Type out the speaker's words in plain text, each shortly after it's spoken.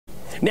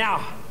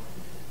Now,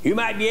 you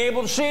might be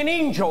able to see an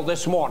angel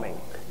this morning.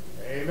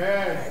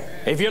 Amen.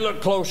 If you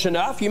look close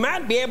enough, you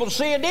might be able to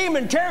see a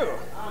demon too.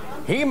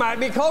 He might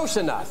be close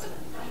enough.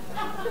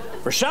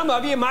 For some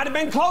of you, it might have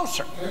been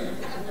closer.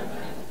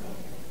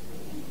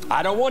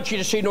 I don't want you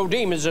to see no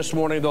demons this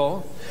morning,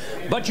 though.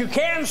 But you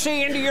can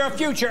see into your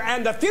future.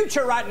 And the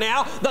future right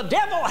now, the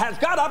devil has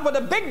got up with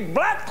a big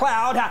black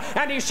cloud,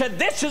 and he said,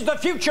 this is the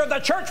future of the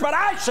church. But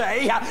I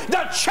say,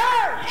 the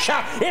church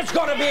is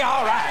going to be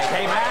all right.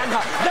 Amen.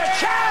 The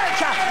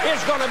church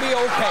is going to be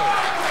okay.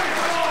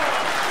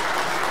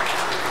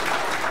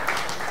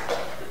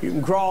 You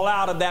can crawl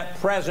out of that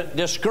present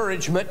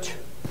discouragement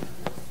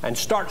and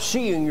start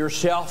seeing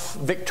yourself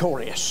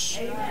victorious.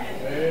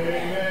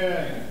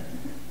 Amen.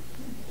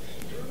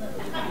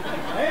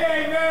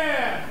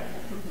 Amen.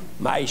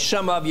 Amen.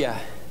 Some of you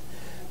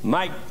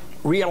might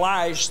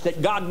realize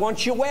that God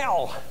wants you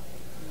well,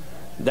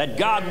 that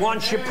God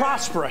wants you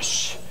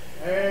prosperous.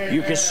 Amen.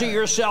 You can see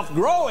yourself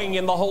growing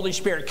in the Holy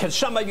Spirit. Can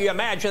some of you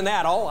imagine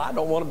that? Oh, I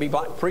don't want to be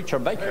like Preacher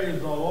Baker. Praise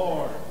the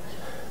Lord.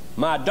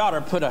 My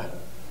daughter put a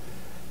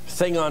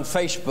thing on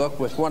Facebook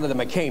with one of the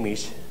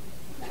McCameys.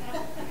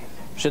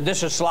 Said,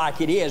 this is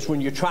like it is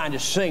when you're trying to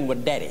sing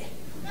with Daddy.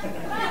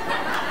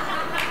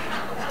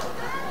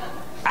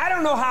 I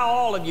don't know how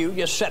all of you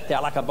just sit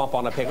there like a bump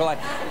on a pickle.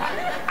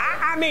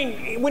 I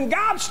mean, when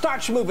God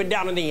starts moving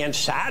down on the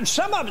inside,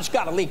 some of it's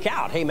got to leak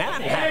out.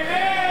 Amen.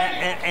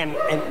 And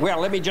well,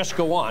 let me just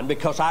go on,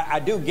 because I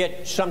do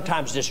get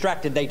sometimes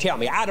distracted. They tell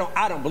me. I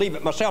don't believe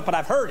it myself, but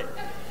I've heard it.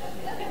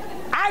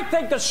 I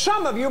think that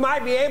some of you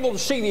might be able to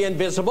see the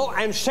invisible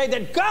and say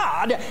that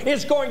God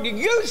is going to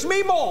use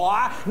me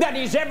more than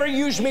He's ever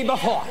used me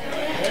before.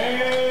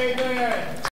 Amen.